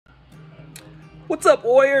What's up,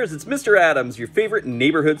 Warriors? It's Mr. Adams, your favorite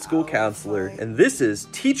neighborhood school counselor, and this is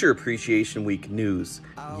Teacher Appreciation Week news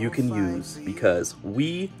you can use because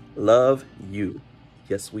we love you.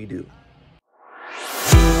 Yes, we do.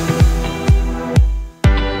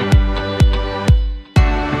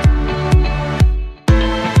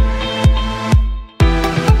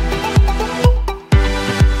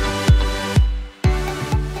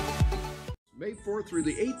 May 4th through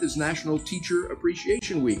the 8th is National Teacher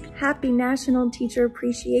Appreciation Week. Happy National Teacher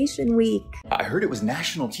Appreciation Week. I heard it was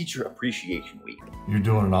National Teacher Appreciation Week. You're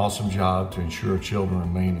doing an awesome job to ensure children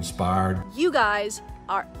remain inspired. You guys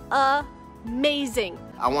are amazing.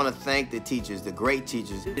 I want to thank the teachers, the great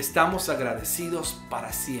teachers. Estamos agradecidos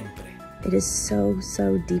para siempre. It is so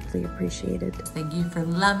deeply appreciated. Thank you for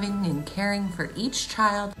loving and caring for each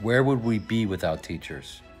child. Where would we be without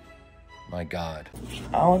teachers? My God.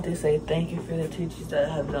 I want to say thank you for the teachers that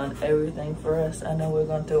have done everything for us. I know we're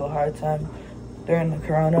going through a hard time during the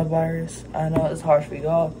coronavirus. I know it's hard for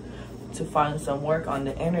y'all to find some work on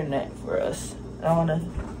the internet for us. I want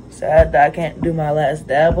to say that I can't do my last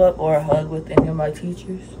dab up or a hug with any of my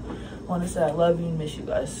teachers. I want to say I love you and miss you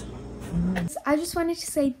guys. I just wanted to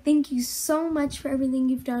say thank you so much for everything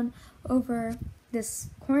you've done over this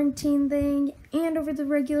quarantine thing and over the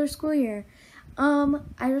regular school year.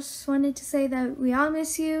 I just wanted to say that we all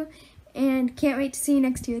miss you and can't wait to see you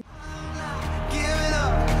next year.